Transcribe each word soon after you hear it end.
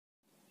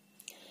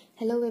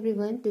Hello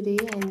everyone, today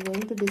I am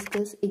going to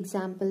discuss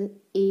example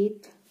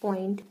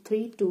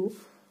 8.32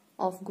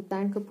 of Gupta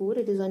and Kapoor.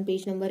 It is on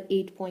page number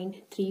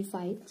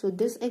 8.35. So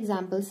this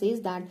example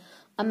says that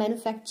a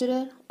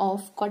manufacturer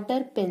of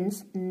cotter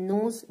pins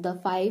knows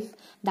that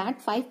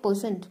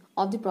 5%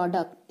 of the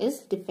product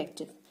is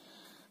defective.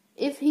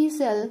 If he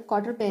sells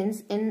cotter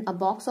pins in a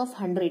box of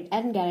 100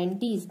 and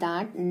guarantees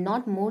that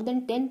not more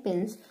than 10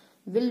 pins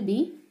will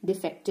be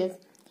defective.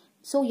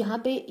 सो यहाँ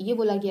पे ये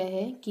बोला गया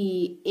है कि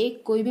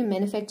एक कोई भी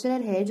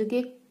मैन्युफैक्चरर है जो कि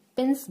एक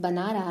पिंस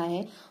बना रहा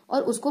है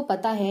और उसको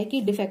पता है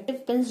कि डिफेक्टिव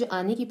पिंस जो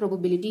आने की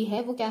प्रोबेबिलिटी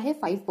है वो क्या है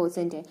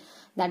 5% है.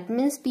 That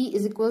means P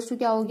is equals to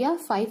क्या हो गया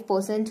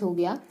 5% हो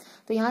गया.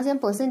 तो यहाँ से हम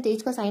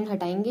परसेंटेज का साइन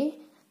हटाएंगे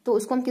तो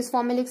उसको हम किस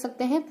फॉर्म में लिख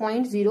सकते हैं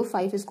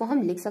 0.05 इसको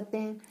हम लिख सकते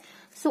हैं.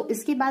 सो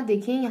इसके बाद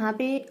देखिए यहाँ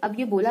पे अब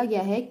ये बोला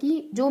गया है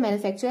कि जो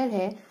मैन्युफैक्चरर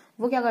है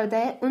वो क्या करता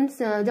है उन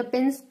जब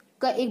पिंस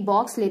का एक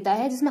बॉक्स लेता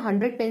है जिसमें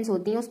 100 पेन्स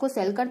होती हैं उसको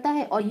सेल करता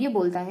है और ये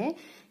बोलता है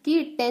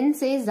कि 10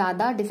 से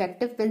ज्यादा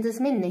डिफेक्टिव पेन्स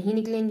इसमें नहीं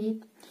निकलेंगी.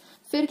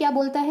 फिर क्या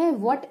बोलता है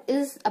what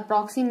is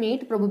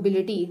approximate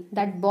probability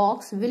that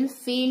box will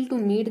fail to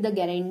meet the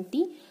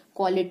guarantee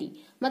quality.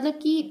 मतलब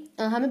कि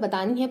हमें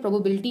बतानी है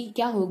प्रोबेबिलिटी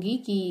क्या होगी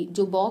कि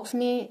जो बॉक्स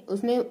में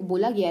उसमें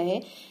बोला गया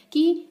है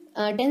कि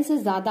 10 से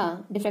ज्यादा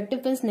डिफेक्टिव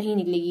पिंस नहीं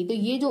निकलेगी तो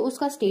ये जो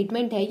उसका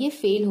स्टेटमेंट है ये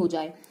फेल हो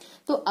जाए.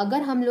 तो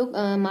अगर हम लोग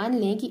मान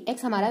लें कि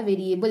x हमारा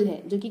वेरिएबल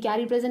है जो कि क्या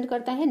रिप्रेजेंट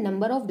करता है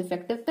नंबर ऑफ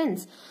डिफेक्टिव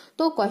पिंस,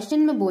 तो क्वेश्चन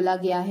में बोला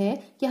गया है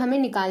कि हमें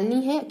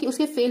निकालनी है कि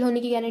उसके फेल होने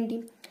की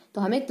गारंटी.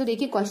 तो हमें तो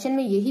देखिए क्वेश्चन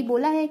में यही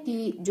बोला है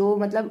कि जो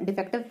मतलब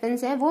डिफेक्टिव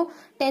पिंस है वो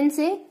 10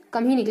 से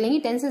कम ही निकलेंगी,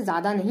 10 से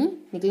ज्यादा नहीं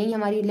निकलेंगी,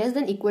 हमारी लेस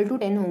देन इक्वल टू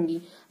 10 होंगी.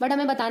 बट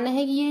हमें बताना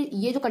है कि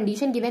ये जो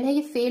कंडीशन गिवन है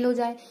ये फेल हो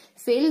जाए.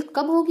 फेल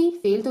कब होगी?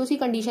 फेल तो उसी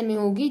कंडीशन में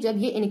होगी जब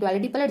ये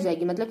इनइक्वालिटी पलट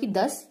जाएगी, मतलब कि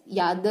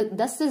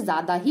 10 से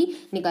ज्यादा ही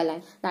निकल आए.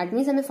 दैट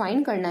मीन्स हमें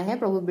फाइंड करना है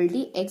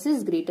probability x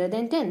is greater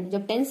than 10.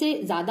 जब 10 से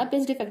ज्यादा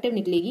पिंस डिफेक्टिव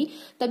निकलेगी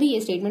तभी ये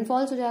स्टेटमेंट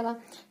फॉल्स हो जाएगा.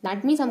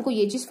 दैट मीन्स हमको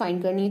ये चीज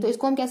फाइंड करनी है. तो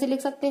इसको हम कैसे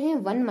लिख सकते हैं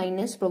 1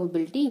 minus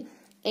probability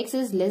x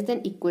is less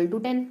than equal to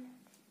 10.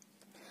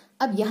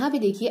 अब यहाँ पे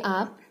देखिए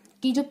आप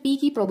कि जो P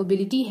की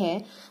प्रोबेबिलिटी है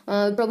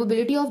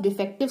प्रोबेबिलिटी ऑफ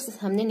डिफेक्टिव्स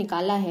हमने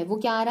निकाला है वो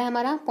क्या आ रहा है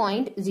हमारा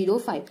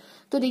 0.05.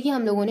 तो देखिए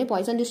हम लोगों ने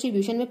पॉइसन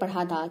डिस्ट्रीब्यूशन में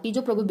पढ़ा था कि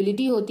जो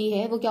प्रोबेबिलिटी होती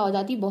है वो क्या हो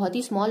जाती है बहुत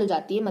ही स्मॉल हो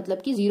जाती है,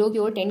 मतलब कि 0 की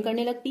ओर टेंड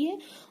करने लगती है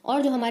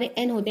और जो हमारे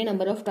n होते हैं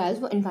नंबर ऑफ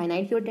ट्रायल्स वो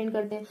इनफाइनाइट की ओर टेंड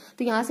करते हैं.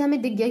 तो यहाँ से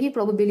हमें दिख गया कि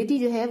प्रोबेबिलिटी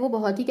जो है वो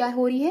बहुत ही क्या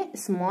हो रही है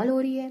स्मॉल हो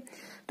रही है.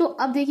 तो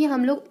अब देखिए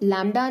हम लोग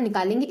लैम्डा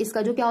निकालेंगे,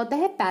 इसका जो क्या होता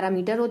है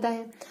पैरामीटर होता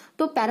है.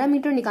 तो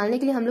पैरामीटर निकालने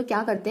के लिए हम लोग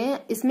क्या करते हैं,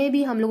 इसमें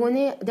भी हम लोगों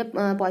ने जब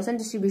पॉइसन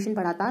डिस्ट्रीब्यूशन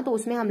पढ़ा था तो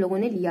उसमें हम लोगों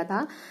ने लिया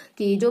था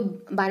कि जो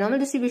बायनॉमियल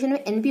डिस्ट्रीब्यूशन में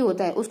एनपी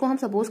होता है उसको हम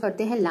सपोज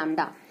करते हैं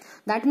लैम्डा.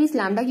 दैट मीन्स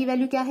लैम्डा की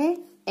वैल्यू क्या है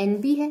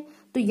एनपी है.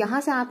 तो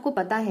यहां से आपको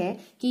पता है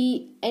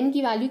कि एन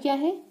की वैल्यू क्या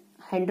है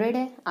 100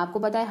 है. आपको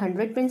पता है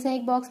 100 पिंस है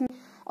एक बॉक्स में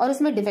और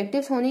उसमें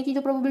डिफेक्टिव्स होने की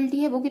जो प्रोबेबिलिटी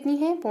है वो कितनी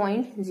है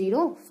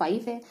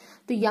 0.05 है.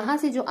 तो यहाँ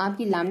से जो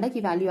आपकी लैम्डा की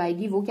वैल्यू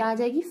आएगी वो क्या आ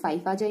जाएगी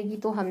 5 आ जाएगी.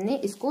 तो हमने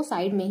इसको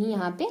साइड में ही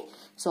यहाँ पे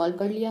सॉल्व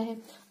कर लिया है.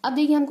 अब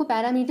देखिए हमको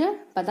पैरामीटर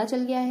पता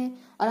चल गया है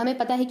और हमें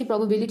पता है कि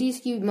प्रोबेबिलिटी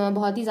इसकी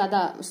बहुत ही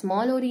ज्यादा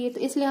स्मॉल हो रही है. तो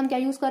इसलिए हम क्या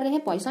यूज कर रहे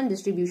हैं पॉइसन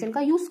डिस्ट्रीब्यूशन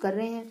का यूज कर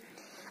रहे हैं.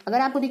 अगर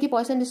आपको देखिए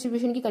पॉइसन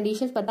डिस्ट्रीब्यूशन की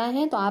कंडीशंस पता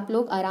है तो आप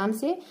लोग आराम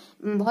से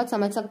बहुत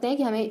समझ सकते हैं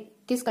कि हमें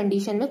किस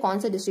कंडीशन में कौन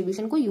से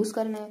डिस्ट्रीब्यूशन को यूज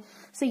करना है.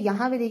 सो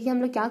यहाँ पे देखिए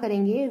हम लोग क्या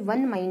करेंगे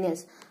 1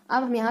 माइनस,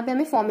 अब यहाँ पे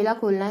हमें फॉर्मूला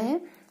खोलना है.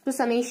 तो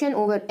समेशन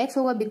ओवर x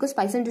होगा बिकॉज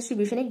पॉइसन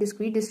डिस्ट्रीब्यूशन एक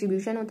डिस्क्रीट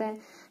डिस्ट्रीब्यूशन होता है.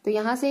 तो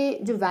यहाँ से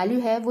जो वैल्यू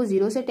है वो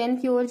 0 से 10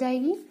 की ओर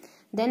जाएगी.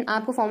 देन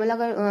आपको फॉर्मूला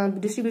अगर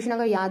डिस्ट्रीब्यूशन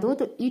अगर याद हो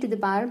तो e to the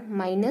power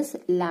minus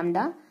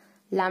lambda,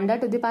 lambda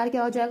two the power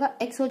क्या हो जाएगा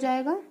x हो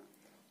जाएगा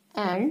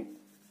एंड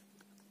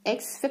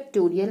x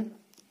फैक्टोरियल.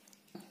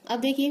 अब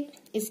देखिए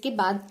इसके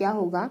बाद क्या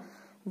होगा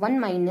 1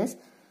 माइनस,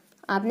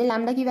 आपने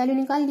लैम्डा की वैल्यू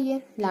निकाल ली है,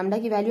 लैम्डा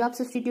की वैल्यू आप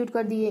सब्स्टिट्यूट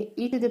कर दिए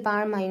e to the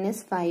power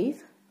minus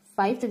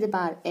 5 to the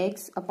power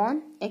x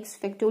upon x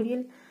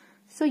factorial.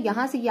 सो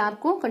यहाँ से ये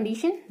आपको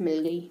कंडीशन मिल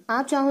गई.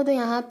 आप चाहो तो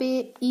यहाँ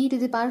पे e टू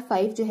द पावर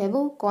 5 जो है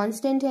वो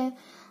कांस्टेंट है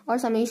और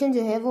समेशन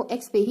जो है वो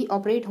x पे ही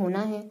ऑपरेट होना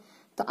है.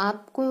 तो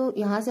आपको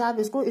यहाँ से आप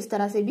इसको इस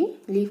तरह से भी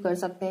लीव कर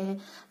सकते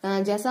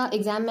हैं. जैसा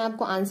एग्जाम में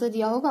आपको आंसर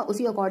दिया होगा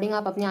उसी अकॉर्डिंग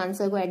आप अपने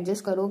आंसर को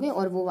एडजस्ट करोगे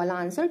और वो वाला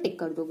आंसर टिक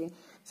कर दोगे.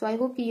 सो आई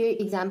होप कि ये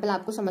एग्जाम्पल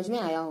आपको समझ में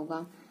आया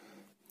होगा.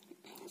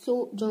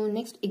 सो जो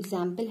नेक्स्ट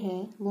एग्जाम्पल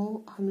है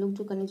वो हम लोग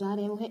जो करने जा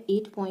रहे हैं वो है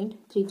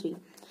 8.33.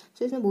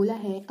 सो इसमें बोला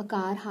है a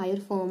car hire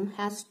firm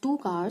has 2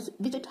 cars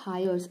which it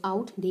heirs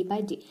out day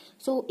by day.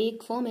 सो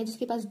एक फर्म है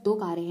जिसके पास 2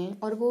 कारें हैं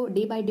और वो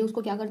डे बाय डे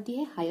उसको क्या करती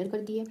है हायर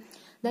करती है.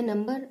 The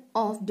number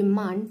of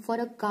demand for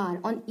a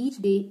car on each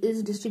day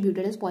is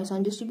distributed as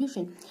Poisson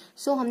distribution.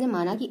 सो हमने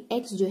माना कि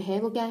x जो है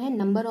वो क्या है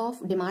नंबर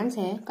ऑफ डिमांड्स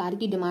है, कार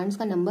की डिमांड्स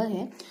का नंबर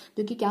है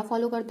जो कि क्या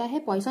फॉलो करता है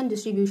पॉइसन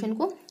डिस्ट्रीब्यूशन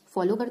को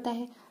फॉलो करता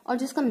है और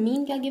जिसका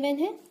मीन क्या गिवन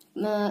है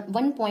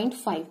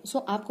 1.5. सो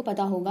आपको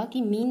पता होगा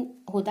कि मीन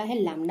होता है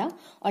लैम्डा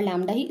और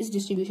लैम्डा ही इस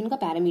डिस्ट्रीब्यूशन का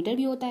पैरामीटर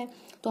भी होता है.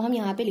 तो हम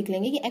यहाँ पे लिख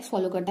लेंगे कि x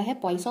फॉलो करता है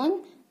पॉइसन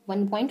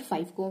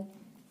 1.5 को.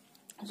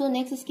 सो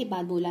नेक्स्ट इसके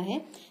बाद बोला है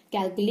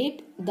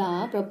calculate the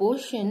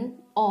proportion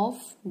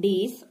of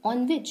days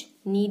on which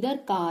neither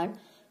car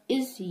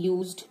is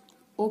used.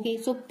 Okay,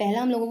 सो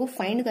पहला हम लोगों को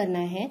फाइंड करना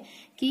है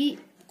कि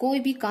कोई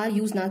भी कार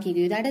यूज ना की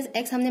गई, दैट इज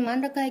एक्स हमने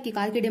मान रखा है कि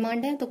कार की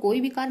डिमांड है, तो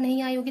कोई भी कार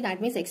नहीं आई होगी,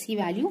 दैट मीन्स एक्स की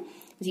वैल्यू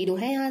 0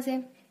 है यहाँ से।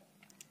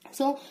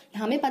 सो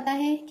हमें पता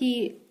है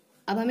कि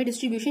अब हमें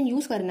डिस्ट्रीब्यूशन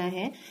यूज करना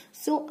है।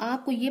 सो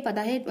आपको ये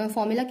पता है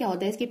फॉर्मूला क्या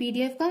होता है इसके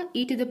पीडीएफ का,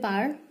 e to the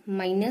power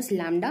minus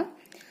lambda,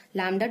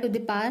 lambda two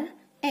the power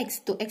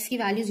x, तो एक्स की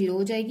वैल्यू 0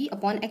 हो जाएगी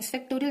upon x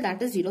factorial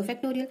that is 0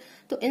 factorial,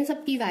 तो इन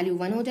सब की वैल्यू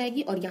 1 हो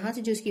जाएगी और यहाँ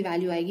से जो इसकी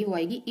वैल्यू आएगी वो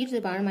आएगी e to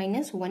the power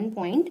minus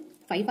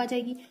 1.5 आ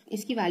जाएगी।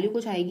 इसकी वैल्यू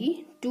कुछ आएगी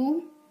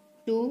 2,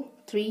 2,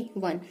 3,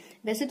 1।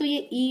 वैसे तो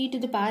ये e टू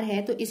द पावर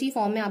है तो इसी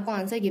फॉर्म में आपको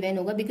आंसर गिवन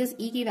होगा बिकॉज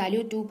e की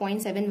वैल्यू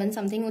 2.71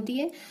 समथिंग होती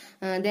है।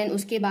 देन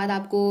उसके बाद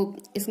आपको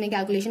इसमें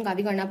कैलकुलेशन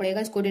काफी करना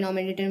पड़ेगा, इसको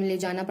डिनोमिनेटर में ले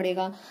जाना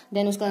पड़ेगा,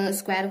 देन उसका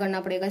स्क्वायर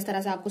करना पड़ेगा, इस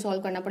तरह से आपको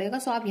सॉल्व करना पड़ेगा।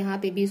 सो आप यहाँ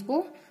पे भी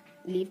इसको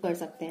लीव कर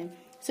सकते हैं।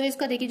 सो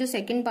इसका देखिए जो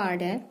सेकेंड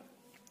पार्ट है,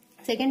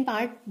 सेकेंड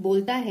पार्ट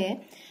बोलता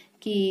है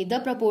कि the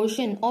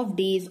proportion of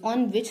days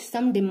on which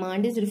some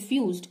demand is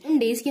refused. उन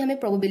डेज की हमें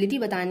प्रोबेबिलिटी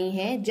बतानी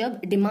है जब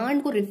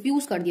डिमांड को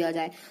रिफ्यूज कर दिया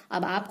जाए।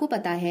 अब आपको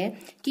पता है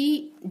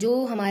कि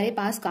जो हमारे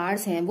पास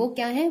कार्ड्स हैं वो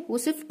क्या है, वो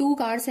सिर्फ 2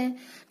 कार्ड्स हैं,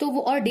 तो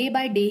वो और डे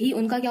बाय डे ही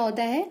उनका क्या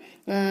होता है,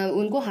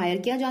 उनको हायर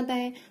किया जाता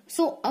है।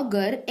 सो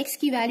अगर एक्स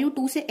की वैल्यू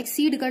 2 से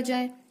एक्सीड कर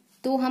जाए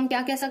तो हम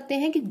क्या कह सकते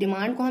हैं कि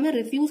डिमांड को हमें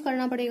रिफ्यूज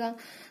करना पड़ेगा।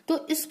 तो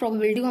इस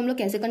प्रोबेबिलिटी को हम लोग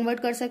कैसे कन्वर्ट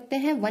कर सकते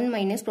हैं, 1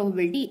 minus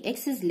probability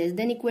x is less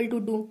than equal to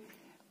 2।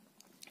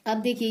 अब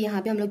देखिए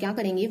यहाँ पे हम लोग क्या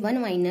करेंगे, 1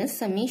 minus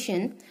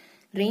summation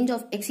range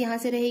of x यहां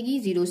से रहेगी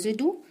 0 से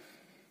 2,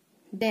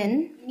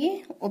 देन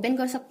ये ओपन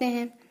कर सकते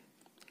हैं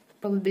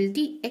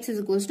probability x is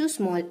equal to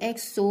small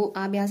x. सो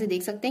आप यहां से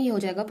देख सकते हैं ये हो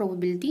जाएगा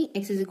probability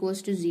x is equal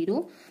to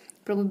 0,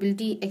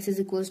 probability x is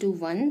equal to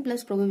 1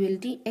 plus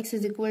probability x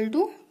is equal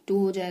to 2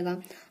 हो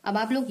जाएगा। अब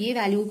आप लोग ये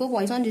वैल्यू को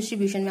पॉइसन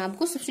डिस्ट्रीब्यूशन में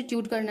आपको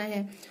सब्स्टिट्यूट करना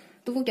है,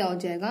 तो वो क्या हो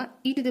जाएगा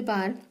e to the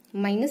power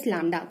minus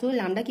lambda, तो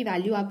लैम्डा की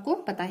वैल्यू आपको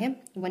पता है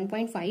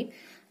 1.5,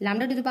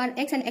 lambda two the power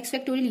x and x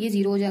factorial ये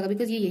 0 हो जाएगा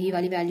बिकॉज ये यही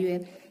वाली वैल्यू है।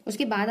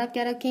 उसके बाद आप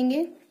क्या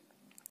रखेंगे,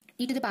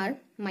 e to the power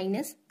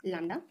minus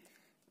lambda,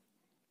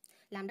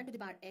 lambda two the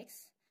power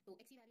x, तो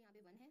एक्स की वैल्यू यहाँ पे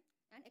 1 है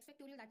and x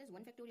factorial that is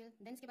 1 factorial,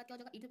 then इसके बाद क्या हो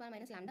जाएगा e to the power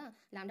minus lambda,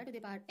 lambda two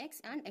the power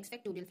x and x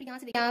factorial. फिर यहाँ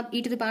से देखिए आप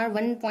e टू द पावर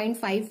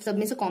 1.5 सब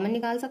में से कॉमन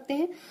निकाल सकते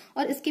हैं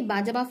और इसके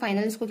बाद जब आप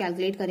फाइनल इसको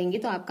कैलकुलेट करेंगे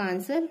तो आपका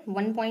आंसर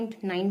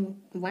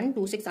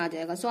 1.9126 आ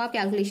जाएगा। सो आप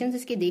कैलकुलेशंस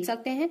इसके देख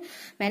सकते हैं,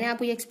 मैंने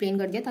आपको ये एक्सप्लेन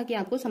कर दिया ताकि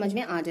आपको समझ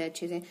में आ जाए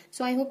अच्छे से।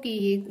 सो आई होप कि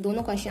ये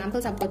दोनों क्वेश्चन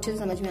आपको अच्छे से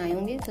समझ में आए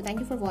होंगे। So thank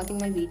you for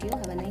watching my video,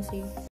 have a nice day.